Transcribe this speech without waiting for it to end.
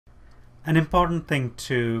An important thing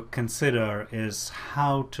to consider is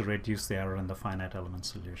how to reduce the error in the finite element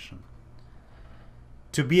solution.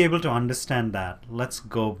 To be able to understand that, let's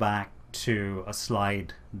go back to a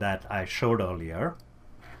slide that I showed earlier.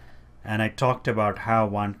 And I talked about how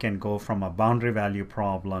one can go from a boundary value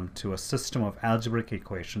problem to a system of algebraic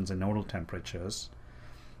equations in nodal temperatures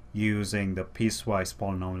using the piecewise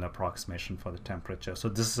polynomial approximation for the temperature. So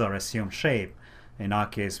this is our assumed shape. In our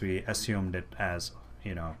case, we assumed it as,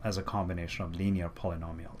 as a combination of linear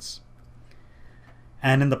polynomials.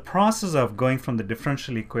 And in the process of going from the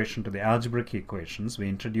differential equation to the algebraic equations, we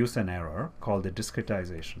introduce an error called the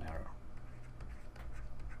discretization error.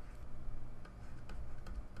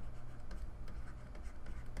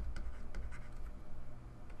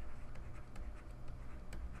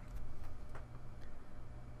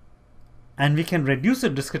 And we can reduce the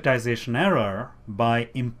discretization error by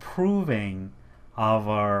improving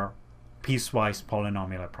our piecewise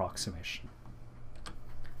polynomial approximation.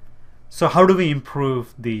 So how do we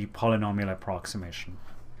improve the polynomial approximation?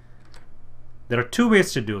 There are two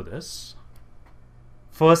ways to do this.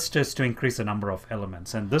 First is to increase the number of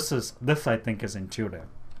elements, and this I think is intuitive.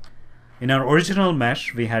 In our original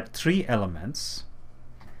mesh, we had 3 elements,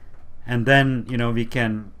 and then we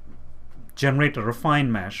can generate a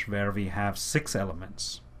refined mesh where we have 6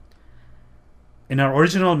 elements. In our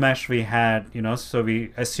original mesh, we had, so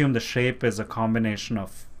we assume the shape is a combination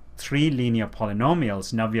of 3 linear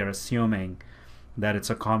polynomials. Now we are assuming that it's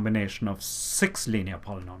a combination of 6 linear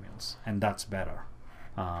polynomials, and that's better.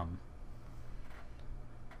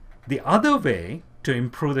 The other way to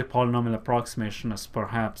improve the polynomial approximation is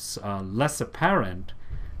perhaps less apparent,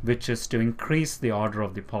 which is to increase the order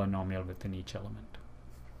of the polynomial within each element.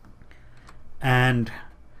 And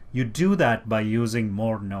you do that by using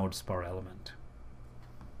more nodes per element.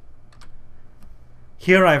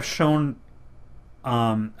 Here I've shown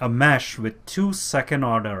a mesh with 2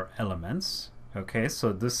 second-order elements. Okay,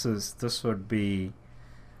 so this would be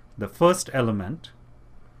the first element,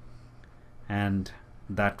 and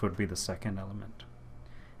that would be the second element.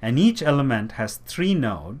 And each element has 3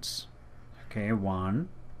 nodes. Okay, 1,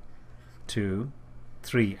 2,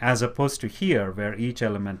 3, as opposed to here where each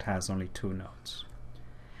element has only 2 nodes.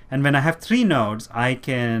 And when I have 3 nodes, I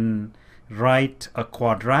can write a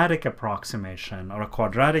quadratic approximation or a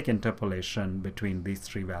quadratic interpolation between these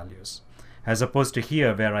 3 values, as opposed to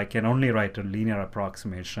here where I can only write a linear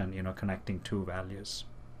approximation, connecting 2 values.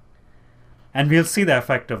 And we'll see the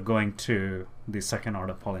effect of going to the second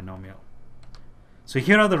order polynomial. So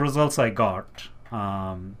here are the results I got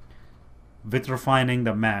with refining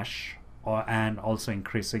the mesh and also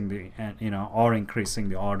increasing the increasing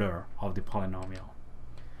the order of the polynomial.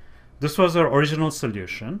 This was our original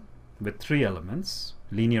solution with 3 elements,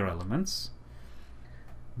 linear elements.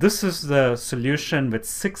 This is the solution with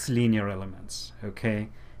 6 linear elements, okay?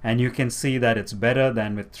 And you can see that it's better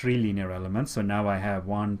than with 3 linear elements. So now I have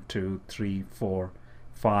 1, 2, 3, 4,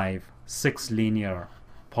 5, 6 linear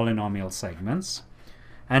polynomial segments.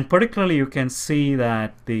 And particularly you can see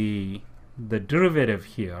that the derivative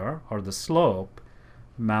here, or the slope,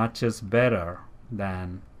 matches better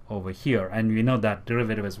than over here. And we know that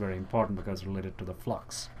derivative is very important because it's related to the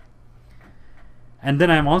flux. And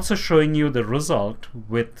then I'm also showing you the result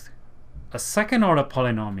with a second order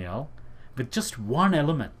polynomial with just 1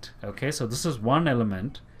 element. Okay, so this is 1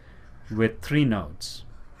 element with 3 nodes.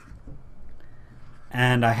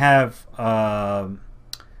 And I have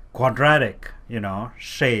quadratic,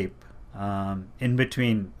 shape in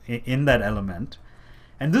between in that element.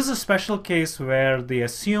 And this is a special case where the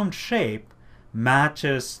assumed shape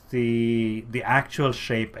matches the actual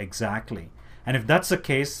shape exactly. And if that's the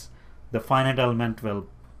case, the finite element will,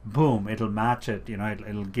 boom, it'll match it,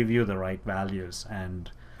 it'll give you the right values.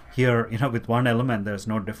 And here, with 1 element, there's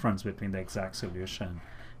no difference between the exact solution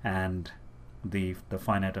and the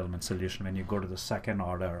finite element solution when you go to the second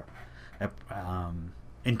order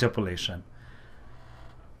interpolation.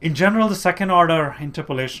 In general, the second order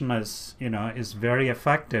interpolation is, is very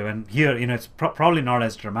effective. And here, it's probably not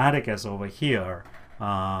as dramatic as over here,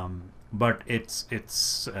 but it's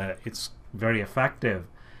very effective.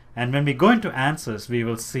 And when we go into Ansys, we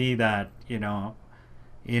will see that, in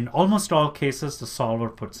almost all cases, the solver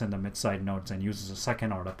puts in the mid-side nodes and uses a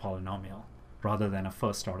second order polynomial rather than a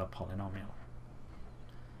first order polynomial.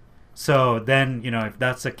 So then, if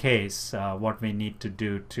that's the case, what we need to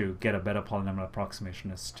do to get a better polynomial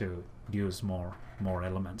approximation is to use more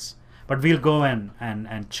elements. But we'll go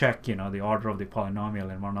and check, the order of the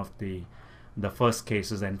polynomial in one of the first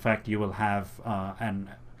cases. In fact, you will have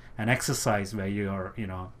an exercise where you're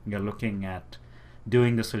looking at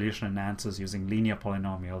doing the solution in Ansys using linear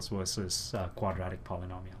polynomials versus quadratic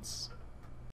polynomials.